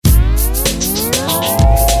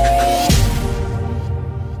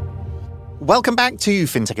Welcome back to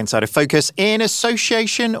FinTech Insider Focus in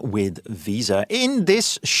association with Visa. In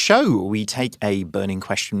this show, we take a burning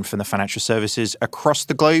question from the financial services across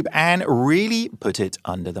the globe and really put it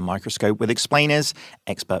under the microscope with explainers,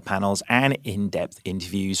 expert panels, and in-depth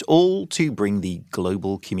interviews, all to bring the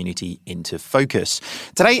global community into focus.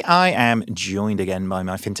 Today, I am joined again by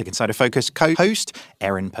my FinTech Insider Focus co-host,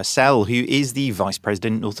 Erin Purcell, who is the Vice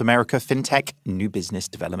President, North America FinTech New Business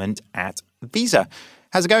Development at Visa.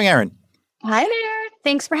 How's it going, Erin? Hi there.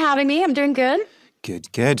 Thanks for having me. I'm doing good.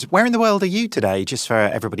 Good. Where in the world are you today, just for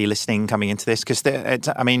everybody listening coming into this? Because,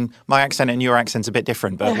 my accent and your accent's a bit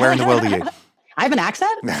different, but where in the world are you? I have an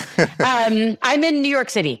accent? I'm in New York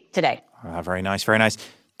City today. Very nice. Do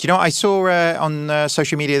you know what I saw on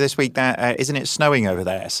social media this week that isn't it snowing over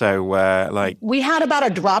there? So, we had about a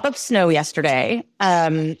drop of snow yesterday,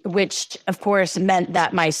 which, of course, meant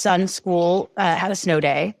that my son's school had a snow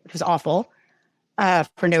day, which was awful.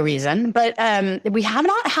 For no reason. But we have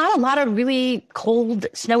not had a lot of really cold,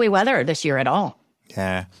 snowy weather this year at all.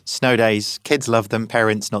 Yeah. Snow days. Kids love them.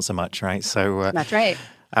 Parents, not so much, right? So That's right.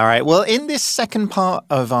 All right. Well, in this second part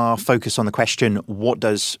of our focus on the question, what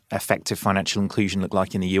does effective financial inclusion look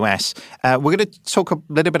like in the US? We're going to talk a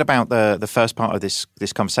little bit about the first part of this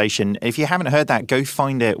conversation. If you haven't heard that, go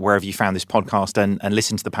find it wherever you found this podcast and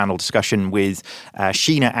listen to the panel discussion with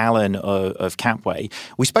Sheena Allen of Capway.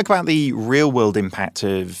 We spoke about the real world impact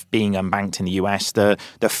of being unbanked in the US, the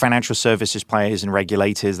financial services players and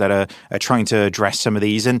regulators that are trying to address some of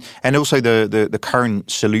these, and also the current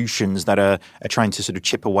solutions that are trying to sort of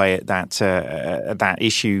chip away at that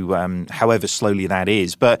issue, however slowly that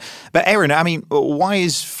is. But Erin, why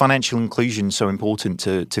is financial inclusion so important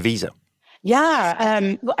to Visa?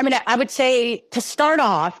 Yeah, I would say to start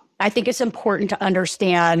off, I think it's important to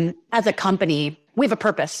understand as a company, we have a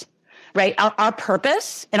purpose, right? Our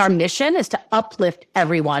purpose and our mission is to uplift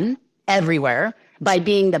everyone, everywhere, by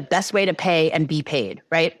being the best way to pay and be paid,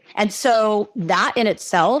 right? And so that in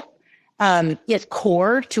itself is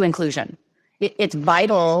core to inclusion. It's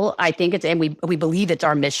vital, I think and we believe it's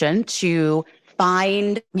our mission to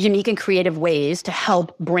find unique and creative ways to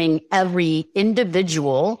help bring every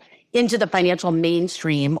individual into the financial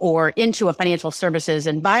mainstream or into a financial services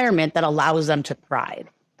environment that allows them to thrive.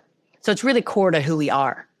 So it's really core to who we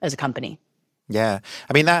are as a company. Yeah.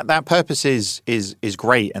 That purpose is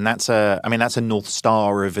great. And that's a North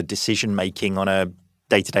Star of a decision making on a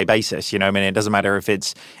day-to-day basis. It doesn't matter if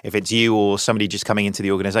it's you or somebody just coming into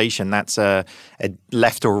the organization. That's a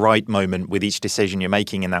left or right moment with each decision you're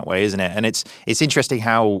making in that way, isn't it? And it's interesting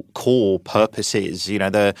how core purpose is.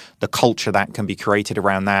 The culture that can be created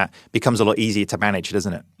around that becomes a lot easier to manage,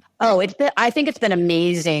 doesn't it? I think it's been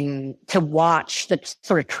amazing to watch the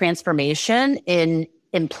sort of transformation in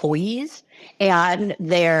employees and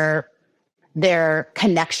their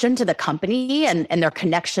connection to the company and their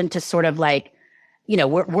connection to sort of like,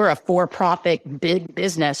 we're a for-profit big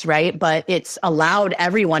business, right? But it's allowed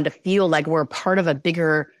everyone to feel like we're part of a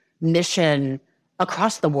bigger mission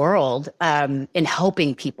across the world in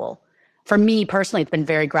helping people. For me personally, it's been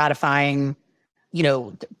very gratifying,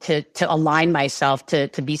 to align myself to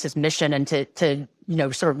Visa's mission and to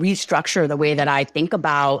sort of restructure the way that I think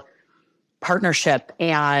about partnership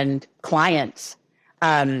and clients.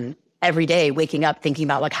 Every day, waking up, thinking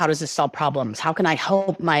about like, how does this solve problems? How can I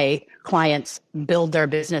help my clients build their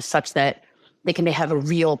business such that they can have a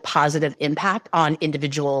real positive impact on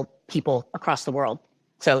individual people across the world?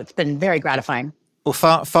 So it's been very gratifying. Well,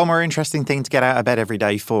 far more interesting thing to get out of bed every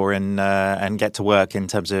day for and get to work in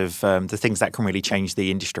terms of the things that can really change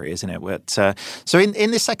the industry, isn't it? But so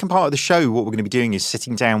in this second part of the show, what we're going to be doing is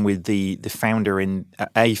sitting down with the founder in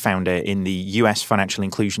the US financial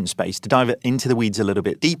inclusion space to dive into the weeds a little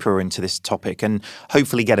bit deeper into this topic and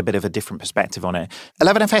hopefully get a bit of a different perspective on it.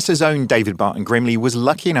 11FS's own David Barton Grimley was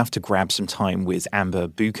lucky enough to grab some time with Amber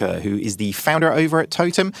Buker, who is the founder over at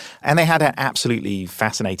Totem, and they had an absolutely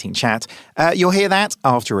fascinating chat. You'll hear that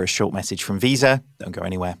after a short message from Visa. Don't go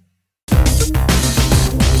anywhere.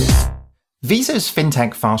 Visa's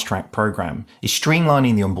FinTech Fast Track program is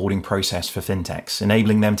streamlining the onboarding process for fintechs,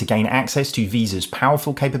 enabling them to gain access to Visa's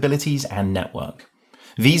powerful capabilities and network.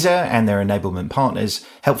 Visa and their enablement partners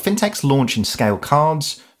help fintechs launch and scale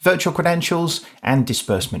cards, virtual credentials, and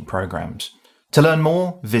disbursement programs. To learn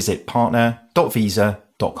more, visit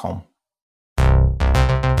partner.visa.com.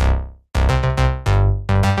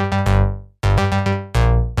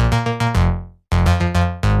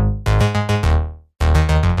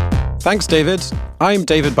 Thanks, David. I'm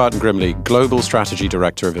David Barton Grimley, Global Strategy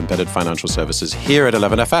Director of Embedded Financial Services here at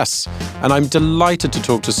 11FS, and I'm delighted to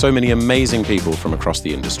talk to so many amazing people from across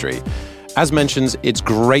the industry. As mentioned, it's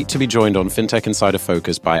great to be joined on FinTech Insider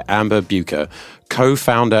Focus by Amber Buker,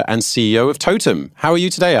 co-founder and CEO of Totem. How are you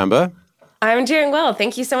today, Amber? I'm doing well.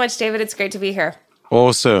 Thank you so much, David. It's great to be here.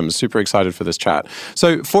 Awesome. Super excited for this chat.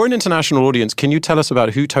 So for an international audience, can you tell us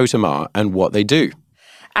about who Totem are and what they do?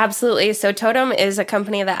 Absolutely. So Totem is a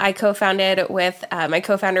company that I co-founded with my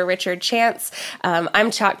co-founder, Richard Chance. I'm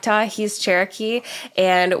Choctaw, he's Cherokee,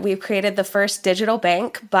 and we've created the first digital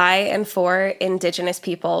bank by and for Indigenous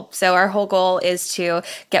people. So our whole goal is to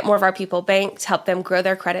get more of our people banked, help them grow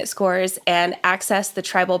their credit scores, and access the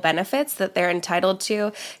tribal benefits that they're entitled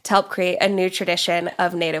to help create a new tradition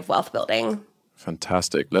of Native wealth building.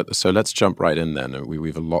 Fantastic. So let's jump right in then. We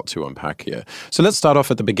have a lot to unpack here. So let's start off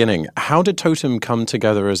at the beginning. How did Totem come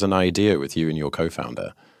together as an idea with you and your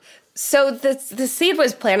co-founder? So the seed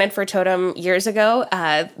was planted for Totem years ago,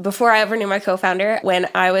 before I ever knew my co-founder, when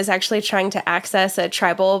I was actually trying to access a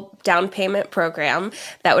tribal down payment program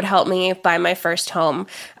that would help me buy my first home.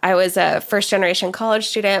 I was a first-generation college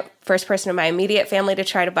student, first person in my immediate family to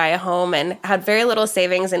try to buy a home, and had very little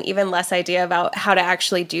savings and even less idea about how to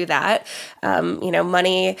actually do that.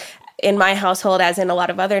 Money in my household, as in a lot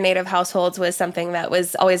of other Native households, was something that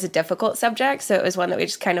was always a difficult subject. So it was one that we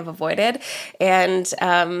just kind of avoided. And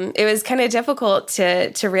it was kind of difficult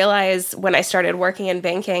to realize when I started working in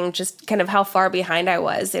banking, just kind of how far behind I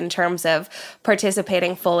was in terms of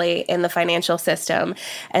participating fully in the financial system.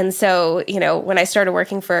 And so, when I started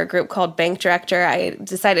working for a group called Bank Director, I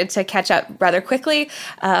decided to catch up rather quickly,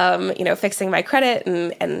 fixing my credit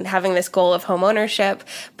and having this goal of home ownership.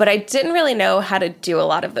 But I didn't really know how to do a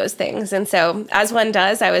lot of those things. And so, as one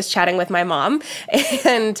does, I was chatting with my mom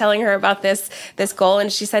and telling her about this goal. And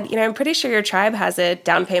she said, I'm pretty sure your tribe has a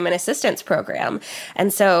down payment assistance program.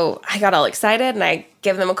 And so I got all excited and I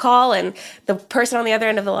give them a call. And the person on the other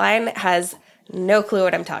end of the line has no clue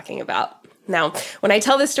what I'm talking about. Now, when I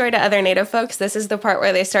tell this story to other Native folks, this is the part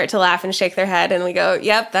where they start to laugh and shake their head. And we go,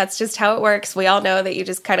 yep, that's just how it works. We all know that you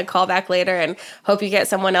just kind of call back later and hope you get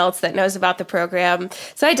someone else that knows about the program.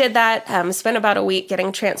 So I did that, spent about a week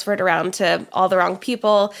getting transferred around to all the wrong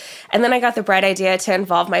people. And then I got the bright idea to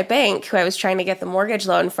involve my bank, who I was trying to get the mortgage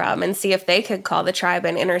loan from, and see if they could call the tribe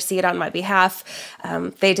and intercede on my behalf.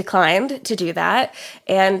 They declined to do that.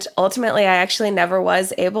 And ultimately, I actually never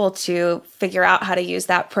was able to figure out how to use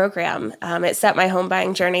that program. It set my home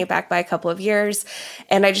buying journey back by a couple of years.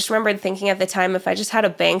 And I just remembered thinking at the time, if I just had a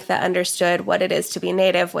bank that understood what it is to be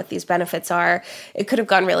Native, what these benefits are, it could have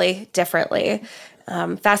gone really differently.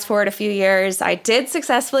 Fast forward a few years, I did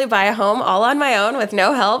successfully buy a home all on my own with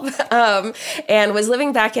no help, and was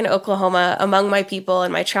living back in Oklahoma among my people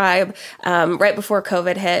and my tribe right before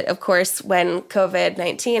COVID hit. Of course, when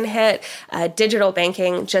COVID-19 hit, digital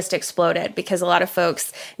banking just exploded because a lot of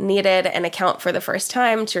folks needed an account for the first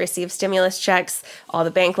time to receive stimulus checks. All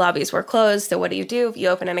the bank lobbies were closed. So what do? You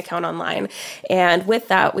open an account online. And with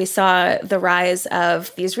that, we saw the rise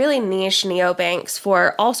of these really niche neobanks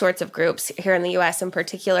for all sorts of groups here in the U.S. in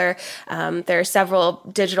particular. There are several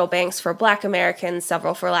digital banks for Black Americans,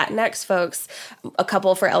 several for Latinx folks, a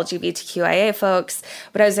couple for LGBTQIA folks.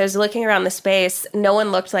 But as I was looking around the space, no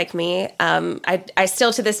one looked like me. I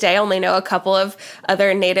still to this day only know a couple of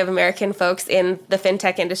other Native American folks in the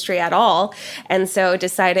fintech industry at all. And so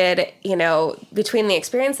decided, between the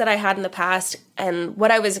experience that I had in the past and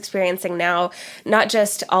what I was experiencing now, not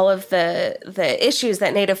just all of the issues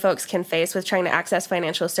that Native folks can face with trying to access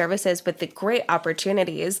financial services, but the great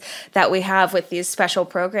opportunities that we have with these special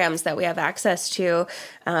programs that we have access to.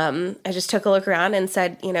 I just took a look around and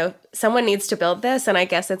said, someone needs to build this, and I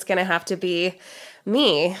guess it's going to have to be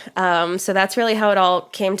me. So that's really how it all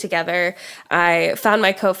came together. I found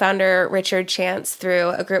my co-founder, Richard Chance, through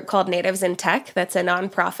a group called Natives in Tech. That's a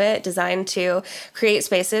nonprofit designed to create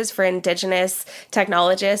spaces for Indigenous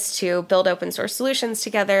technologists to build open source solutions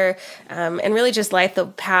together, and really just light the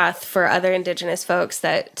path for other Indigenous folks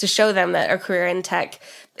to show them that a career in tech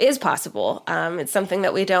is possible. It's something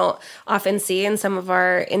that we don't often see in some of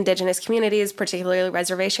our Indigenous communities, particularly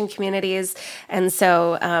reservation communities. And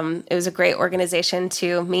so it was a great organization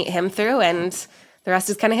to meet him through, and the rest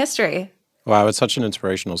is kind of history. Wow, it's such an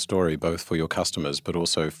inspirational story, both for your customers, but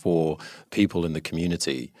also for people in the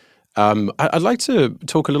community. I'd like to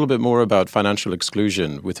talk a little bit more about financial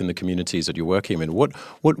exclusion within the communities that you're working in.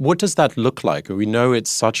 What does that look like? We know it's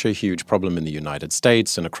such a huge problem in the United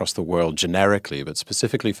States and across the world generically, but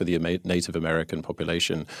specifically for the Native American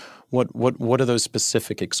population. What are those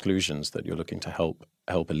specific exclusions that you're looking to help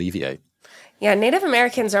alleviate? Yeah, Native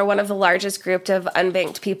Americans are one of the largest group of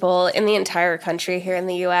unbanked people in the entire country here in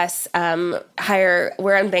the U.S. We're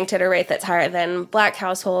unbanked at a rate that's higher than Black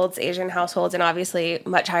households, Asian households, and obviously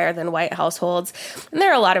much higher than white households. And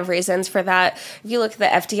there are a lot of reasons for that. If you look at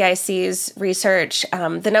the FDIC's research,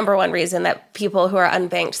 the number one reason that people who are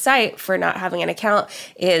unbanked cite for not having an account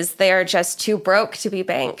is they are just too broke to be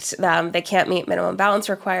banked. They can't meet minimum balance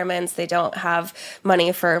requirements. They don't have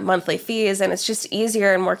money for monthly fees, and it's just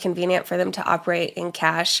easier and more convenient for them to operate in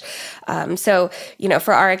cash. So,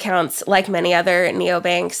 for our accounts, like many other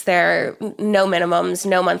neobanks, there are no minimums,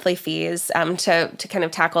 no monthly fees to kind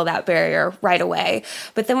of tackle that barrier right away.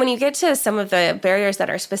 But then when you get to some of the barriers that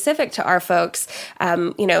are specific to our folks,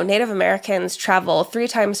 Native Americans travel 3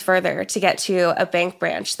 times further to get to a bank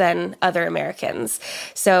branch than other Americans.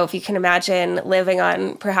 So if you can imagine living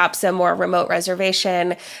on perhaps a more remote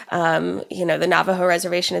reservation, the Navajo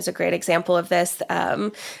reservation is a great example of this,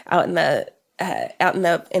 out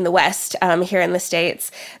in the West, here in the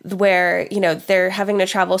States, where, they're having to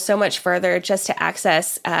travel so much further just to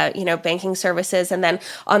access, banking services. And then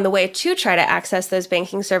on the way to try to access those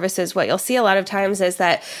banking services, what you'll see a lot of times is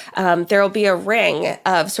that there will be a ring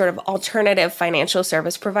of sort of alternative financial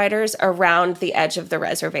service providers around the edge of the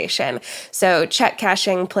reservation. So check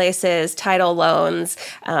cashing places, title loans,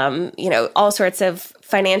 all sorts of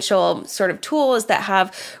financial sort of tools that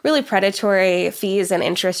have really predatory fees and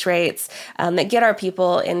interest rates that get our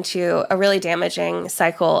people into a really damaging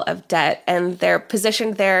cycle of debt. And they're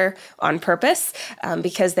positioned there on purpose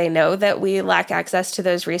because they know that we lack access to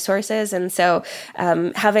those resources. And so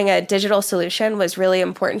having a digital solution was really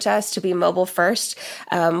important to us to be mobile first.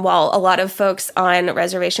 While a lot of folks on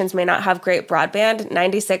reservations may not have great broadband,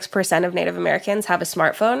 96% of Native Americans have a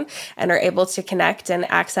smartphone and are able to connect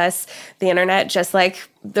and access the internet just like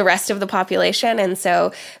the rest of the population. And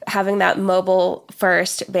so having that mobile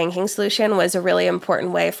first banking solution was a really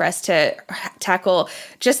important way for us to tackle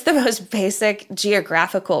just the most basic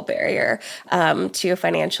geographical barrier to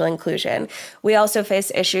financial inclusion. We also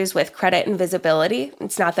face issues with credit and visibility.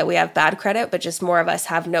 It's not that we have bad credit, but just more of us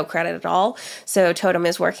have no credit at all. So Totem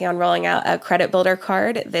is working on rolling out a credit builder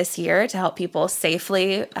card this year to help people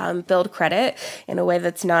safely build credit in a way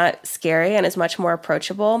that's not scary and is much more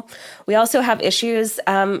approachable. We also have issues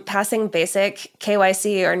passing basic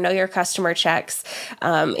KYC or know your customer checks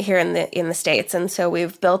here in the States. And so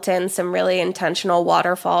we've built in some really intentional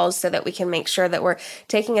waterfalls so that we can make sure that we're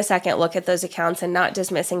taking a second look at those accounts and not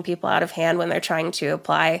dismissing people out of hand when they're trying to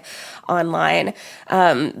apply online.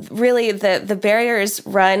 Really, the barriers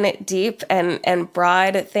run deep and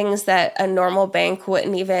broad. Things that a normal bank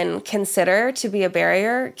wouldn't even consider to be a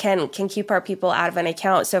barrier can keep our people out of an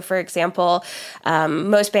account. So for example,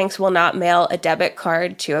 most banks will not mail a debit card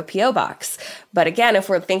to a PO box. But again, if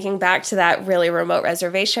we're thinking back to that really remote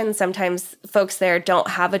reservation, sometimes folks there don't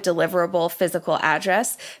have a deliverable physical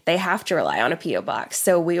address. They have to rely on a PO box.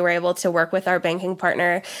 So we were able to work with our banking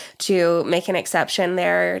partner to make an exception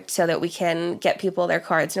there so that we can get people their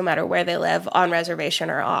cards no matter where they live, on reservation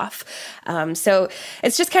or off. So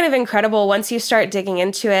it's just kind of incredible once you start digging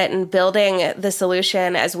into it and building the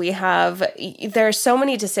solution as we have. There are so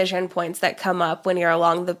many decision points that come up when you're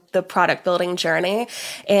along the product building journey.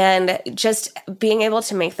 And just being able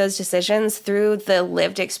to make those decisions through the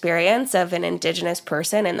lived experience of an Indigenous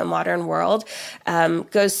person in the modern world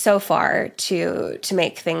goes so far to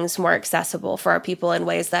make things more accessible for our people in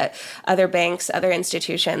ways that other banks, other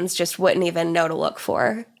institutions just wouldn't even know to look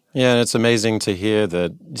for. Yeah, and it's amazing to hear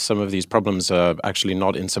that some of these problems are actually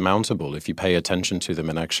not insurmountable if you pay attention to them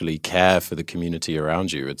and actually care for the community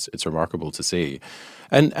around you. It's remarkable to see.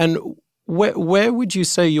 And where would you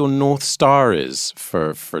say your North Star is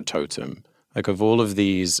for Totem? Like, of all of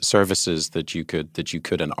these services that you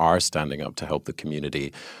could and are standing up to help the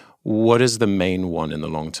community, what is the main one in the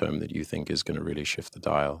long term that you think is going to really shift the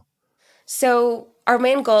dial? So our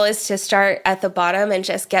main goal is to start at the bottom and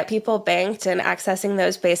just get people banked and accessing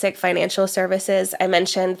those basic financial services. I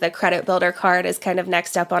mentioned the credit builder card is kind of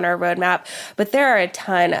next up on our roadmap, but there are a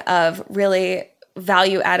ton of really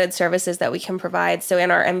value-added services that we can provide. So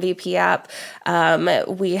in our MVP app,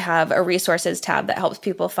 we have a resources tab that helps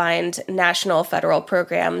people find national, federal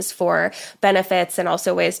programs for benefits and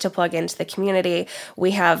also ways to plug into the community.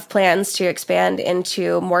 We have plans to expand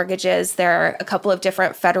into mortgages. There are a couple of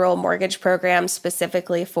different federal mortgage programs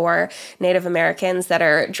specifically for Native Americans that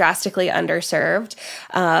are drastically underserved.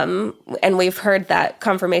 And we've heard that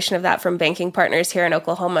confirmation of that from banking partners here in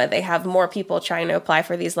Oklahoma. They have more people trying to apply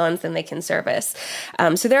for these loans than they can service.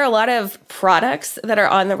 So there are a lot of products that are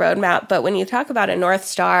on the roadmap, but when you talk about a North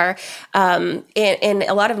Star, in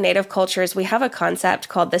a lot of Native cultures, we have a concept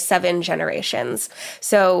called the 7 generations.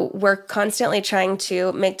 So we're constantly trying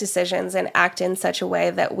to make decisions and act in such a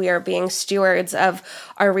way that we are being stewards of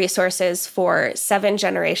our resources for 7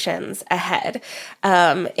 generations ahead.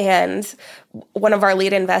 And one of our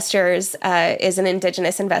lead investors is an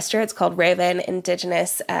Indigenous investor. It's called Raven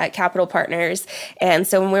Indigenous Capital Partners. And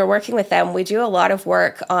so when we're working with them, we do a lot of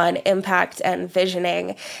work on impact and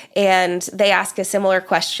visioning. And they ask a similar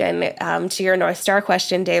question to your North Star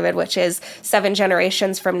question, David, which is 7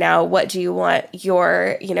 generations from now, what do you want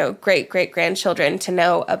your, great-great-grandchildren to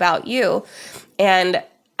know about you? And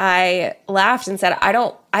I laughed and said, I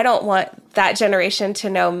don't want that generation to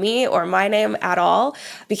know me or my name at all,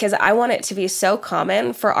 because I want it to be so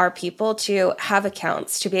common for our people to have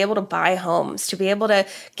accounts, to be able to buy homes, to be able to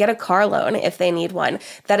get a car loan if they need one,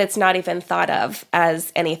 that it's not even thought of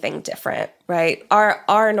as anything different, right?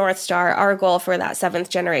 Our North Star, our goal for that 7th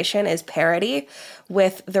generation is parity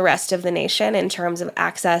with the rest of the nation in terms of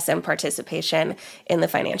access and participation in the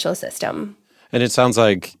financial system. And it sounds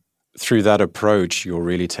like through that approach, you're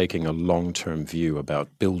really taking a long-term view about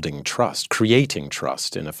building trust, creating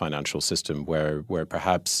trust in a financial system where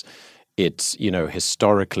perhaps it,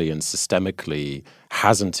 historically and systemically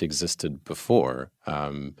hasn't existed before.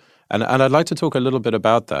 And I'd like to talk a little bit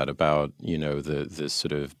about that, about, the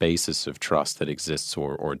sort of basis of trust that exists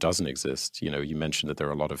or doesn't exist. You mentioned that there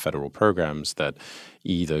are a lot of federal programs that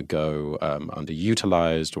either go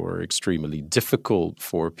underutilized or extremely difficult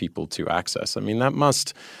for people to access. I mean, that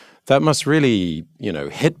must really,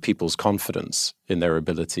 hit people's confidence in their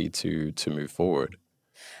ability to move forward.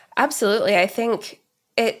 Absolutely. I think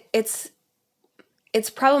it's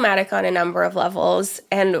problematic on a number of levels.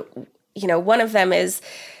 And, one of them is,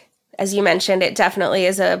 as you mentioned, it definitely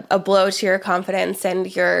is a blow to your confidence,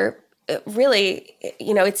 and your really,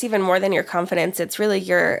 it's even more than your confidence. It's really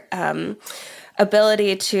your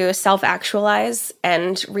ability to self-actualize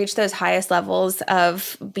and reach those highest levels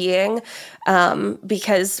of being,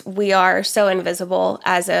 because we are so invisible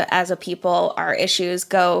as a people. Our issues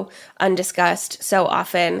go undiscussed so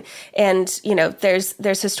often, and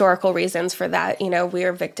there's historical reasons for that. We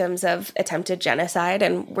are victims of attempted genocide,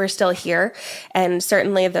 and we're still here, and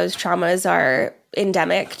certainly those traumas are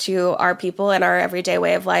endemic to our people and our everyday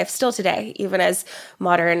way of life still today, even as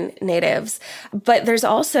modern natives. But there's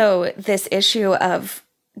also this issue of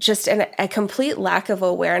just a complete lack of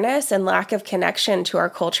awareness and lack of connection to our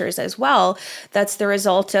cultures as well. That's the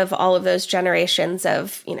result of all of those generations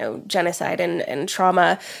of, genocide and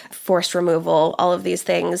trauma, forced removal, all of these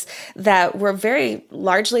things that were very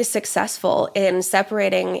largely successful in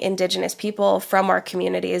separating Indigenous people from our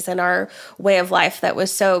communities and our way of life that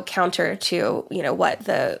was so counter to, what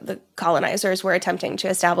the colonizers were attempting to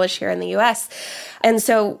establish here in the U.S. And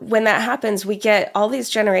so when that happens, we get all these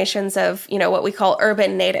generations of, what we call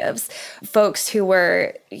urban natives, folks who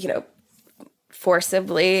were,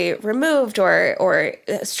 forcibly removed or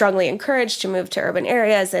strongly encouraged to move to urban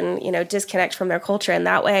areas and, disconnect from their culture in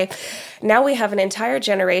that way. Now we have an entire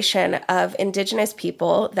generation of Indigenous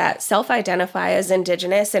people that self-identify as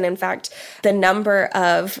Indigenous. And in fact, the number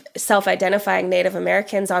of self-identifying Native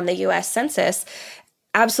Americans on the U.S. Census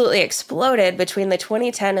absolutely exploded between the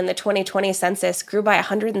 2010 and the 2020 census, grew by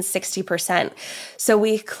 160%. So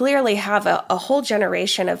we clearly have a whole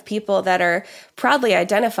generation of people that are proudly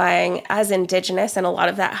identifying as Indigenous, and a lot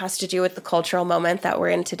of that has to do with the cultural moment that we're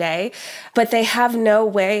in today. But they have no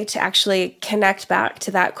way to actually connect back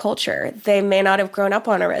to that culture. They may not have grown up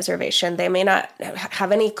on a reservation. They may not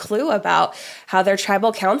have any clue about how their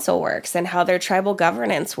tribal council works and how their tribal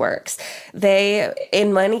governance works. They,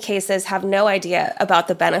 in many cases, have no idea about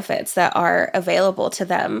the benefits that are available to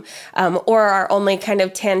them, or are only kind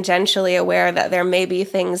of tangentially aware that there may be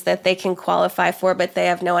things that they can qualify for, but they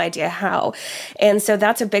have no idea how. And so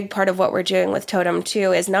that's a big part of what we're doing with Totem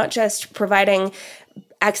too, is not just providing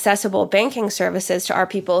accessible banking services to our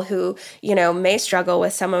people who, may struggle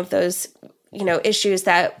with some of those, issues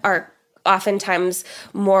that are oftentimes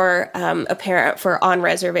more apparent for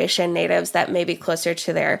on-reservation natives that may be closer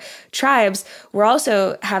to their tribes. We're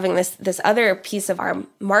also having this other piece of our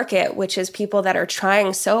market, which is people that are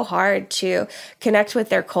trying so hard to connect with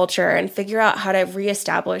their culture and figure out how to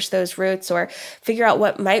reestablish those roots, or figure out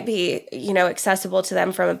what might be, accessible to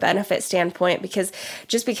them from a benefit standpoint. Because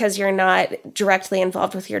just because you're not directly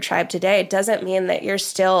involved with your tribe today doesn't mean that you're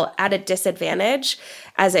still at a disadvantage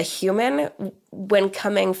as a human when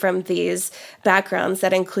coming from these backgrounds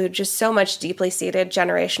that include just so much deeply seated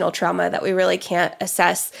generational trauma that we really can't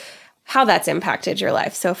assess how that's impacted your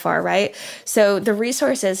life so far, right? So the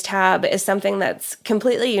resources tab is something that's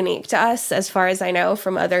completely unique to us, as far as I know,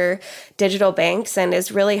 from other digital banks, and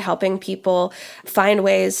is really helping people find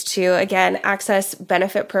ways to, again, access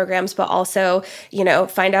benefit programs, but also,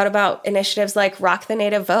 find out about initiatives like Rock the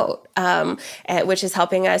Native Vote, which is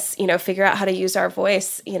helping us, figure out how to use our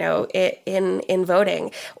voice, in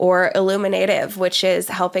voting, or Illuminative, which is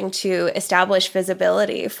helping to establish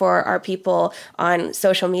visibility for our people on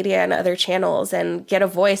social media and other channels, and get a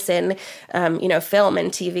voice in, film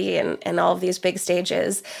and TV and all of these big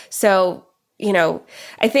stages. So,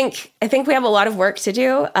 I think we have a lot of work to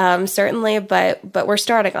do, certainly, but we're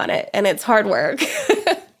starting on it, and it's hard work.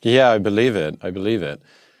 Yeah, I believe it.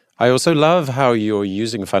 I also love how you're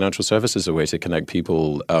using financial services as a way to connect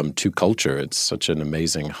people to culture. It's such an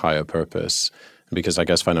amazing higher purpose, because I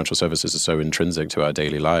guess financial services are so intrinsic to our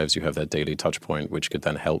daily lives. You have that daily touch point, which could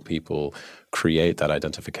then help people create that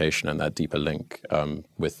identification and that deeper link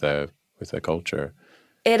with their culture.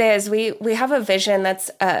 It is. We have a vision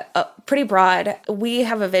that's pretty broad. We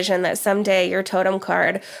have a vision that someday your Totem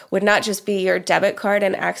card would not just be your debit card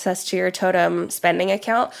and access to your Totem spending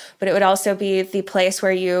account, but it would also be the place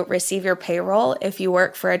where you receive your payroll if you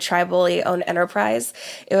work for a tribally owned enterprise.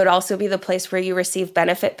 It would also be the place where you receive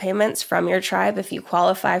benefit payments from your tribe if you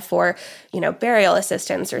qualify for, burial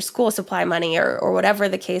assistance or school supply money or whatever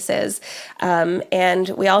the case is. And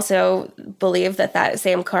we also believe that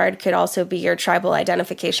same card could also be your tribal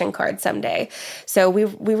identification card someday. So we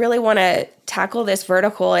really want to tackle this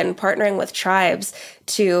vertical, and partnering with tribes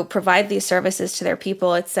to provide these services to their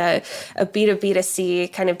people. It's a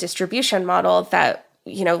B2B2C kind of distribution model that,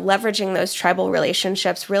 leveraging those tribal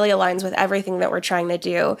relationships really aligns with everything that we're trying to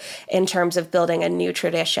do in terms of building a new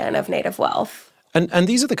tradition of Native wealth. And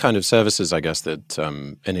these are the kind of services, I guess, that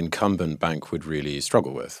an incumbent bank would really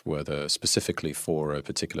struggle with, whether specifically for a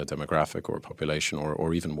particular demographic or a population,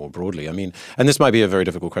 or even more broadly. I mean, and this might be a very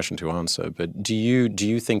difficult question to answer, but do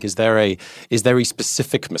you think, is there a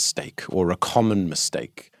specific mistake or a common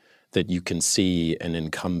mistake that you can see an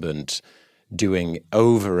incumbent doing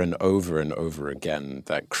over and over and over again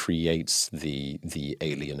that creates the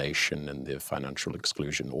alienation and the financial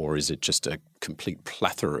exclusion? Or is it just a complete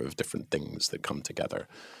plethora of different things that come together?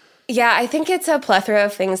 Yeah, I think it's a plethora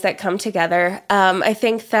of things that come together. I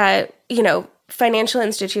think that, financial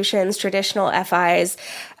institutions, traditional FIs,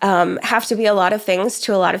 have to be a lot of things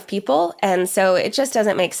to a lot of people. And so it just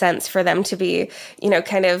doesn't make sense for them to be,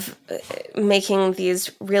 kind of making these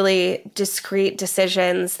really discrete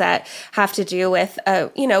decisions that have to do with,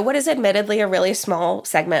 what is admittedly a really small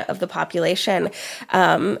segment of the population.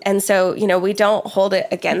 And so, we don't hold it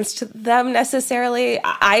against them necessarily.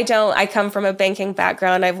 I come from a banking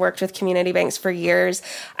background. I've worked with community banks for years.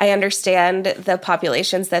 I understand the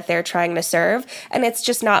populations that they're trying to serve. And it's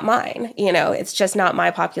just not mine. It's just not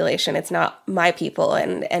my population. It's not my people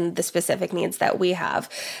and the specific needs that we have.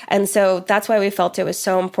 And so that's why we felt it was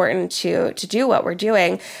so important to do what we're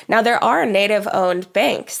doing. Now, there are Native-owned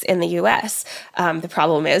banks in the U.S. The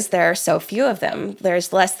problem is there are so few of them.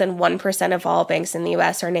 There's less than 1% of all banks in the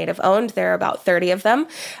U.S. are Native-owned. There are about 30 of them.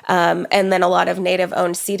 And then a lot of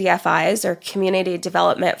Native-owned CDFIs, or community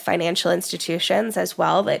development financial institutions, as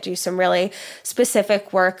well, that do some really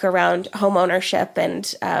specific work around homeownership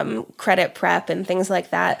and credit prep and things like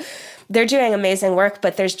that. They're doing amazing work,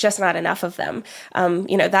 but there's just not enough of them.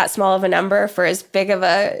 That small of a number for as big of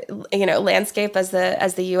a landscape as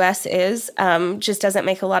the U.S. is, just doesn't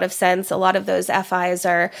make a lot of sense. A lot of those FIs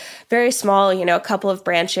are very small, a couple of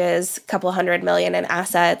branches, a couple $100 million in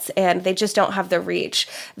assets, and they just don't have the reach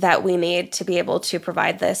that we need to be able to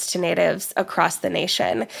provide this to natives across the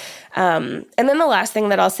nation. And then the last thing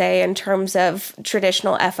that I'll say in terms of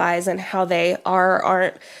traditional FIs and how they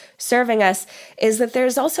aren't serving us is that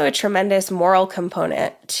there's also a tremendous moral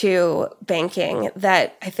component to banking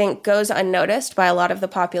that I think goes unnoticed by a lot of the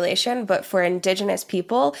population, but for Indigenous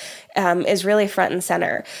people is really front and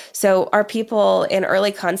center. So our people in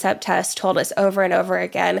early concept tests told us over and over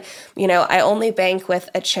again, I only bank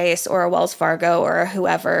with a Chase or a Wells Fargo or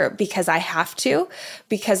whoever because I have to,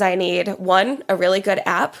 because I need, one, a really good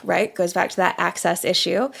app, right? Goes back to that access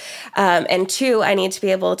issue. And two, I need to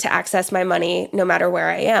be able to access my money no matter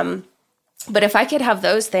where I am. But if I could have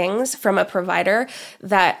those things from a provider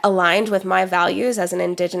that aligned with my values as an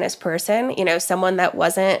Indigenous person, someone that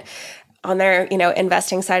wasn't on their,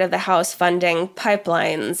 investing side of the house, funding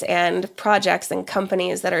pipelines and projects and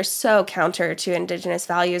companies that are so counter to Indigenous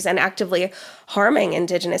values and actively harming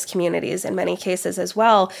Indigenous communities in many cases as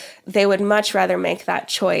well, they would much rather make that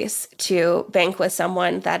choice to bank with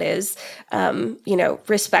someone that is,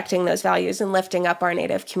 respecting those values and lifting up our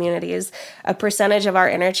Native communities. A percentage of our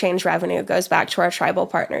interchange revenue goes back to our tribal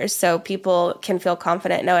partners. So people can feel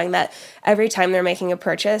confident knowing that every time they're making a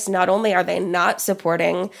purchase, not only are they not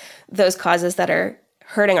supporting those causes that are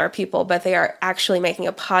hurting our people, but they are actually making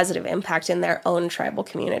a positive impact in their own tribal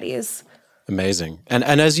communities. Amazing. And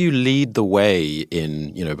as you lead the way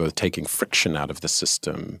in, both taking friction out of the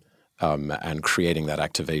system and creating that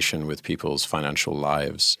activation with people's financial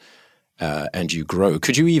lives, and you grow,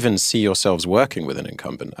 could you even see yourselves working with an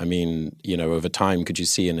incumbent? I mean, over time, could you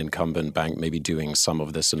see an incumbent bank maybe doing some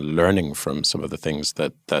of this and learning from some of the things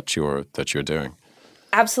that you're doing?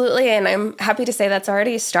 Absolutely. And I'm happy to say that's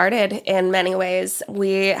already started in many ways.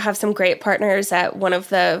 We have some great partners at one of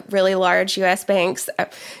the really large U.S. banks.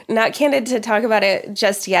 Not candid to talk about it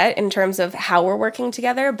just yet in terms of how we're working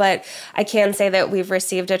together, but I can say that we've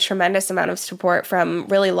received a tremendous amount of support from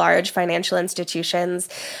really large financial institutions.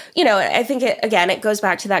 I think, it goes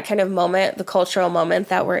back to that kind of moment, the cultural moment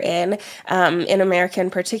that we're in America in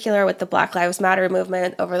particular with the Black Lives Matter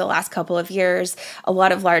movement over the last couple of years. A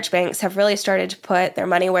lot of large banks have really started to put their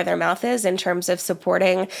money where their mouth is in terms of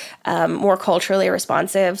supporting more culturally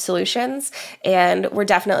responsive solutions. And we're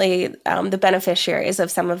definitely the beneficiaries of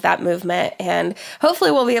some of that movement. And hopefully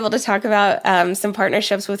we'll be able to talk about some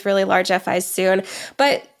partnerships with really large FIs soon.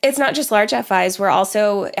 But it's not just large FIs. We're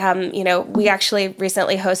also, we actually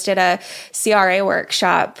recently hosted a CRA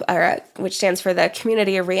workshop, which stands for the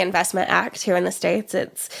Community Reinvestment Act here in the States.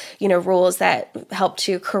 It's, rules that help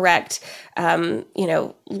to correct,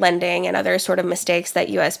 lending and other sort of mistakes that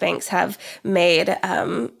U.S. banks have made,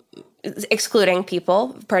 excluding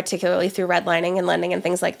people, particularly through redlining and lending and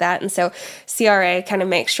things like that. And so CRA kind of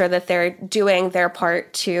makes sure that they're doing their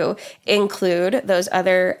part to include those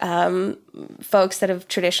other folks that have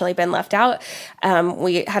traditionally been left out.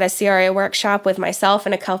 We had a CRA workshop with myself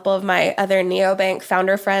and a couple of my other neobank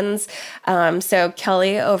founder friends. So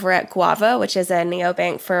Kelly over at Guava, which is a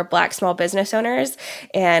neobank for Black small business owners,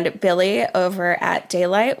 and Billy over at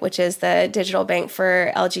Daylight, which is the digital bank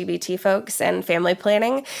for LGBT folks and family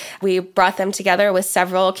planning. We brought them together with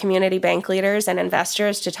several community bank leaders and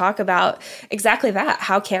investors to talk about exactly that.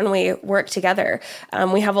 How can we work together?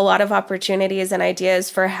 We have a lot of opportunities and ideas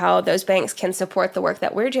for how those banks can support the work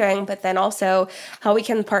that we're doing, but then also how we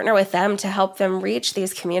can partner with them to help them reach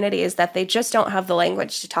these communities that they just don't have the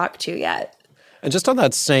language to talk to yet. And just on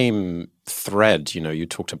that same thread, you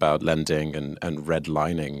talked about lending and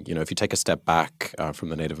redlining. If you take a step back from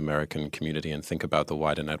the Native American community and think about the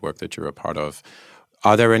wider network that you're a part of,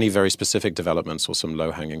 are there any very specific developments or some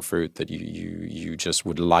low-hanging fruit that you just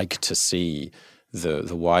would like to see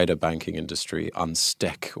the wider banking industry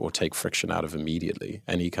unstick or take friction out of immediately?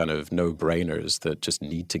 Any kind of no-brainers that just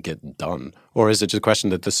need to get done? Or is it just a question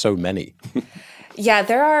that there's so many? Yeah,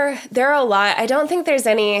 there are a lot. I don't think there's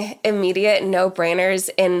any immediate no-brainers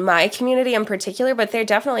in my community in particular, but there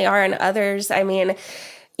definitely are in others. I mean,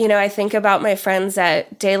 I think about my friends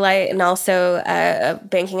at Daylight and also a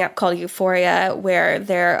banking app called Euphoria, where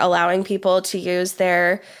they're allowing people to use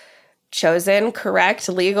their chosen, correct,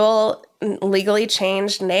 legally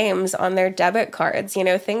changed names on their debit cards.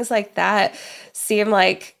 Things like that seem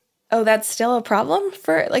like, oh, that's still a problem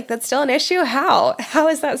that's still an issue? How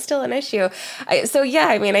is that still an issue? I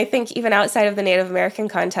think even outside of the Native American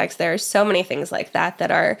context, there are so many things like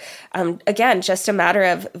that are, again, just a matter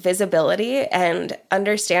of visibility and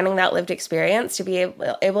understanding that lived experience to be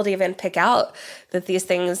able to even pick out that these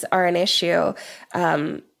things are an issue.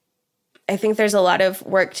 I think there's a lot of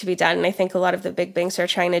work to be done, and I think a lot of the big banks are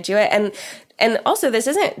trying to do it. And also, this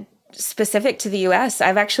isn't specific to the U.S.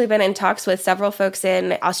 I've actually been in talks with several folks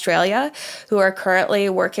in Australia who are currently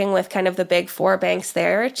working with kind of the big four banks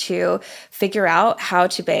there to figure out how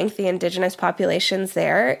to bank the Indigenous populations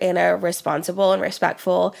there in a responsible and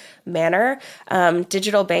respectful manner.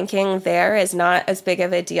 Digital banking there is not as big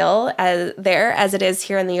of a deal as it is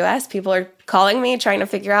here in the U.S. People are calling me, trying to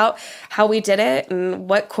figure out how we did it and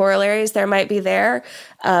what corollaries there might be there.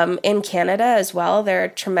 In Canada as well, there are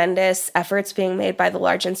tremendous efforts being made by the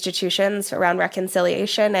large institutions around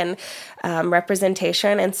reconciliation and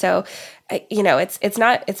representation. And so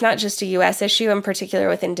it's not just a U.S. issue, in particular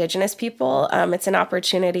with Indigenous people. It's an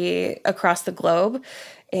opportunity across the globe.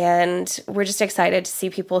 And we're just excited to see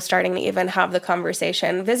people starting to even have the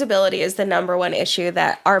conversation. Visibility is the number one issue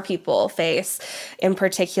that our people face in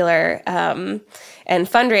particular. And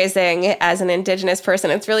fundraising as an Indigenous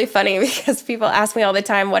person, it's really funny because people ask me all the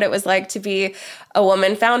time what it was like to be a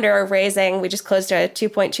woman founder we just closed a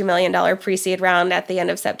 $2.2 million pre-seed round at the end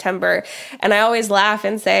of September. And I always laugh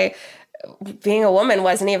and say, being a woman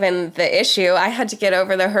wasn't even the issue. I had to get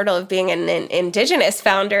over the hurdle of being an Indigenous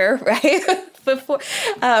founder, right? Before,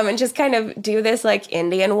 and just kind of do this like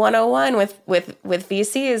Indian 101 with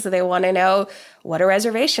VCs. They want to know what a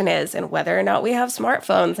reservation is and whether or not we have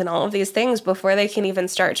smartphones and all of these things before they can even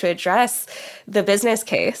start to address the business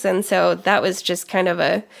case. And so that was just kind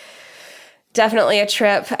of definitely a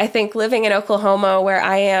trip. I think living in Oklahoma, where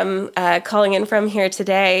I am calling in from here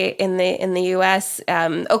today in the U.S.,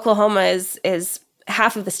 Oklahoma is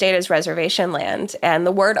half of the state is reservation land. And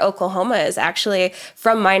the word Oklahoma is actually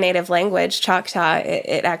from my native language, Choctaw.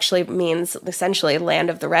 It actually means essentially land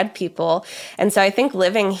of the red people. And so I think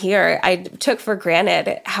living here, I took for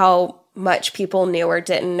granted how much people knew or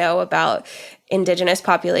didn't know about Indigenous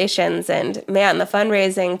populations. And man, the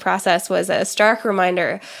fundraising process was a stark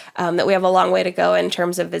reminder that we have a long way to go in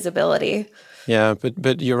terms of visibility. Yeah,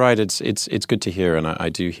 but you're right. It's good to hear, and I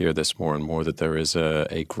do hear this more and more, that there is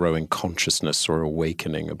a growing consciousness or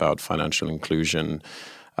awakening about financial inclusion.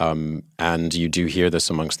 And you do hear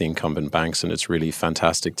this amongst the incumbent banks, and it's really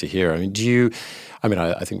fantastic to hear. I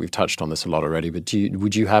think we've touched on this a lot already, but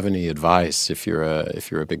would you have any advice if you're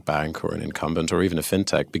a big bank or an incumbent or even a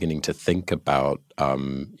fintech beginning to think about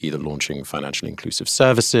either launching financially inclusive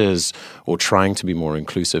services or trying to be more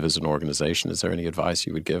inclusive as an organization? Is there any advice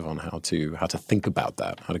you would give on how to think about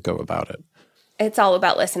that, how to go about it? It's all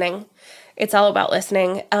about listening. It's all about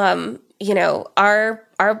listening.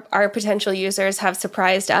 Our potential users have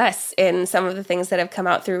surprised us in some of the things that have come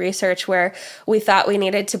out through research where we thought we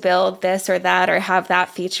needed to build this or that or have that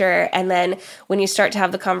feature. And then when you start to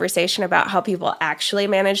have the conversation about how people actually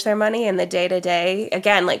manage their money in the day-to-day,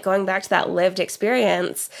 again, like going back to that lived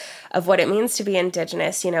experience of what it means to be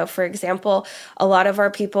Indigenous. For example, a lot of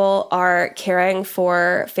our people are caring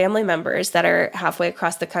for family members that are halfway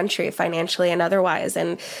across the country financially and otherwise,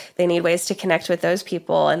 and they need ways to connect with those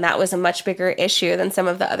people. And that was a much bigger issue than some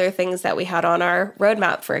of the other things that we had on our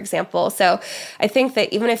roadmap, for example. So I think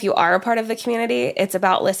that even if you are a part of the community, it's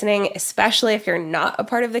about listening, especially if you're not a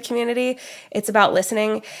part of the community, it's about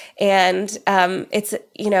listening. And it's,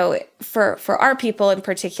 for our people in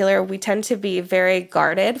particular, we tend to be very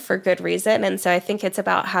guarded for good reason. And so I think it's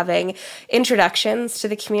about having introductions to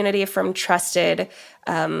the community from trusted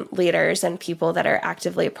leaders and people that are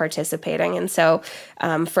actively participating. And so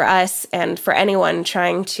for us and for anyone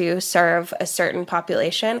trying to serve a certain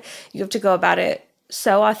population, you have to go about it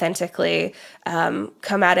so authentically,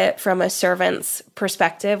 come at it from a servant's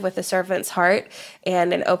perspective with a servant's heart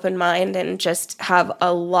and an open mind, and just have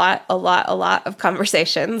a lot of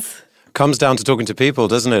conversations. Comes down to talking to people,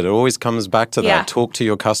 doesn't it? It always comes back to that. Yeah. Talk to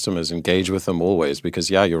your customers, engage with them always, because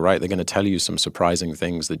you're right. They're going to tell you some surprising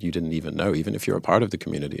things that you didn't even know, even if you're a part of the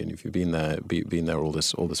community and if you've been there all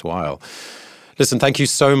this while. Listen, thank you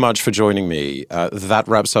so much for joining me. That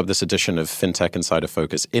wraps up this edition of FinTech Insider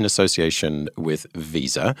Focus in association with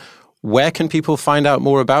Visa. Where can people find out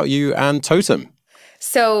more about you and Totem?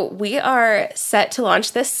 So we are set to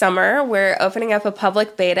launch this summer. We're opening up a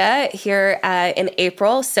public beta here in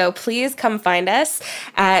April. So please come find us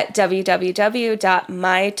at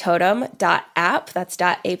www.mytotem.app. That's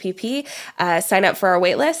 .app. Sign up for our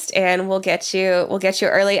waitlist, and we'll get you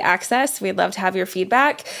early access. We'd love to have your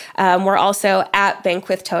feedback. We're also at Bank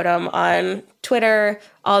with Totem on Twitter,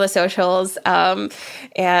 all the socials. And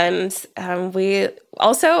we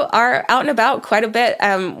also are out and about quite a bit.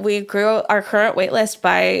 We grew our current waitlist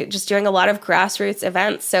by just doing a lot of grassroots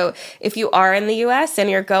events. So if you are in the US and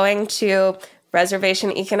you're going to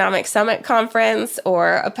Reservation Economic Summit Conference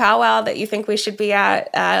or a powwow that you think we should be at,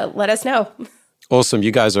 let us know. Awesome.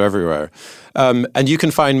 You guys are everywhere. And you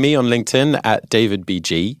can find me on LinkedIn at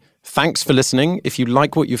DavidBG. Thanks for listening. If you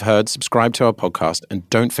like what you've heard, subscribe to our podcast and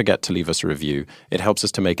don't forget to leave us a review. It helps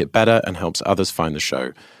us to make it better and helps others find the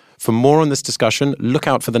show. For more on this discussion, look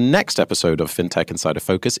out for the next episode of FinTech Insider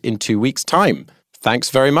Focus in 2 weeks' time.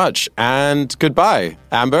 Thanks very much and goodbye.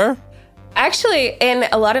 Amber? Actually, in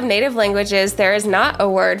a lot of native languages, there is not a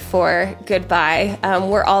word for goodbye.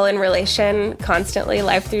 We're all in relation constantly,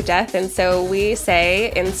 life through death. And so we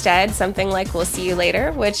say instead something like, we'll see you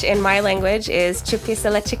later, which in my language is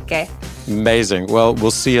chupisalachikke. Amazing. Well,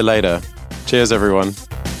 we'll see you later. Cheers, everyone.